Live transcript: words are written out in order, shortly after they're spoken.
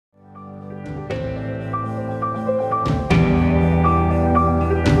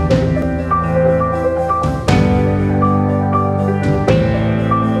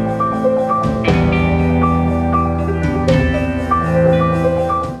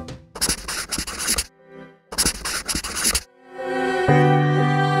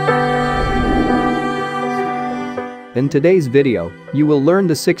In today's video, you will learn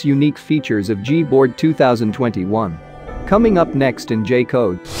the 6 unique features of Gboard 2021. Coming up next in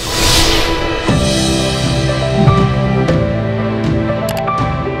JCode.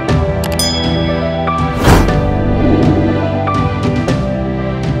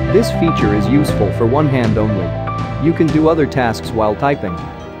 This feature is useful for one hand only. You can do other tasks while typing.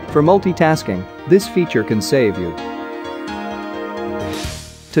 For multitasking, this feature can save you.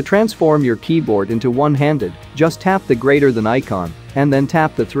 To transform your keyboard into one-handed, just tap the greater than icon and then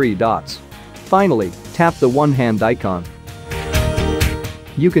tap the 3 dots. Finally, tap the one-hand icon.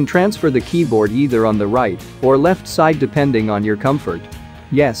 You can transfer the keyboard either on the right or left side depending on your comfort.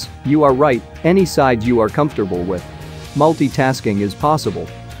 Yes, you are right, any side you are comfortable with. Multitasking is possible.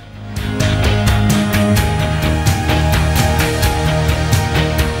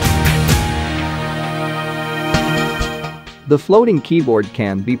 The floating keyboard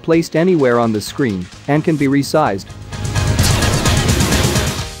can be placed anywhere on the screen and can be resized.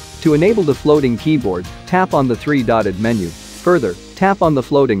 To enable the floating keyboard, tap on the 3-dotted menu. Further, tap on the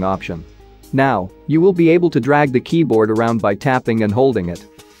floating option. Now, you will be able to drag the keyboard around by tapping and holding it.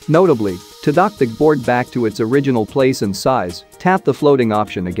 Notably, to dock the board back to its original place and size, tap the floating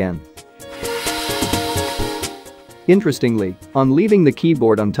option again. Interestingly, on leaving the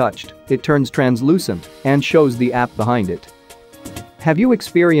keyboard untouched, it turns translucent and shows the app behind it. Have you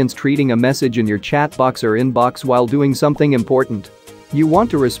experienced reading a message in your chat box or inbox while doing something important? You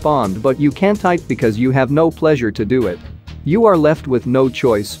want to respond but you can't type because you have no pleasure to do it. You are left with no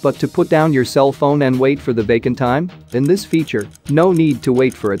choice but to put down your cell phone and wait for the vacant time? In this feature, no need to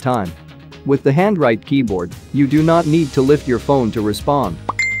wait for a time. With the handwrite keyboard, you do not need to lift your phone to respond.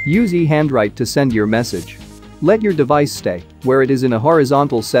 Use e-Handwrite to send your message. Let your device stay where it is in a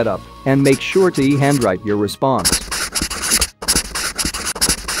horizontal setup and make sure to e-Handwrite your response.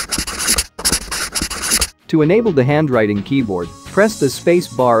 To enable the handwriting keyboard, press the space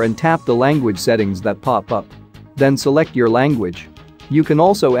bar and tap the language settings that pop up. Then select your language. You can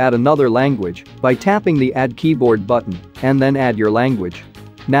also add another language by tapping the Add Keyboard button and then add your language.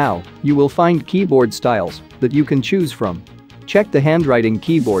 Now, you will find keyboard styles that you can choose from. Check the handwriting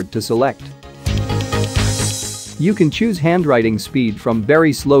keyboard to select. You can choose handwriting speed from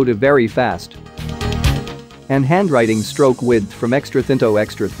very slow to very fast and handwriting stroke width from extra thin to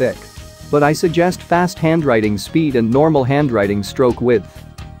extra thick. But I suggest fast handwriting speed and normal handwriting stroke width.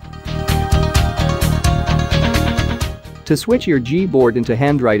 To switch your Gboard into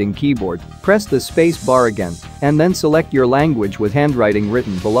handwriting keyboard, press the space bar again and then select your language with handwriting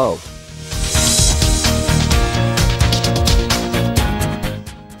written below.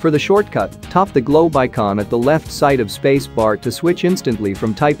 For the shortcut, tap the globe icon at the left side of space bar to switch instantly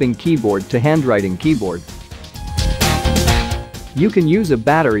from typing keyboard to handwriting keyboard. You can use a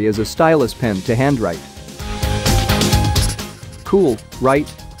battery as a stylus pen to handwrite. Cool, right?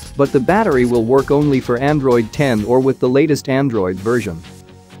 But the battery will work only for Android 10 or with the latest Android version.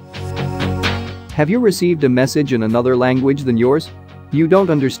 Have you received a message in another language than yours? You don't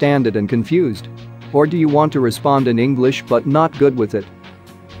understand it and confused? Or do you want to respond in English but not good with it?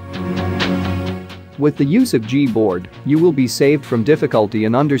 With the use of Gboard, you will be saved from difficulty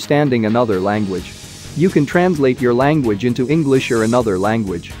in understanding another language. You can translate your language into English or another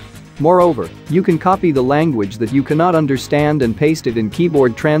language. Moreover, you can copy the language that you cannot understand and paste it in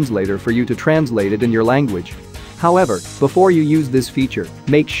Keyboard Translator for you to translate it in your language. However, before you use this feature,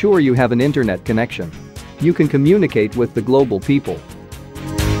 make sure you have an internet connection. You can communicate with the global people.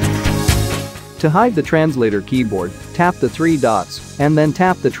 To hide the Translator keyboard, tap the 3 dots and then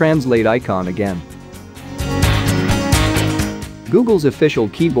tap the Translate icon again. Google's official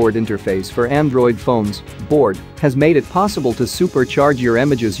keyboard interface for Android phones, Gboard, has made it possible to supercharge your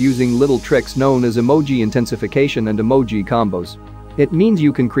images using little tricks known as emoji intensification and emoji combos. It means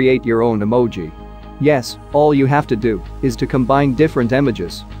you can create your own emoji. Yes, all you have to do is to combine different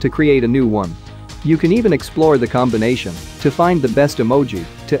images to create a new one. You can even explore the combination to find the best emoji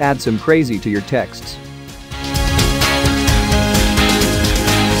to add some crazy to your texts.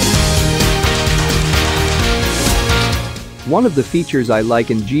 One of the features I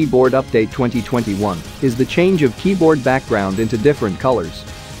like in Gboard Update 2021 is the change of keyboard background into different colors.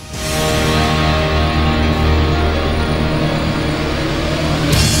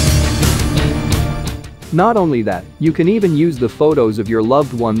 Not only that, you can even use the photos of your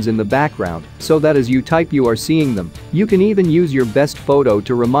loved ones in the background so that as you type you are seeing them. You can even use your best photo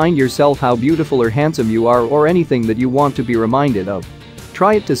to remind yourself how beautiful or handsome you are or anything that you want to be reminded of.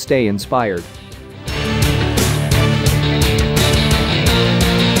 Try it to stay inspired.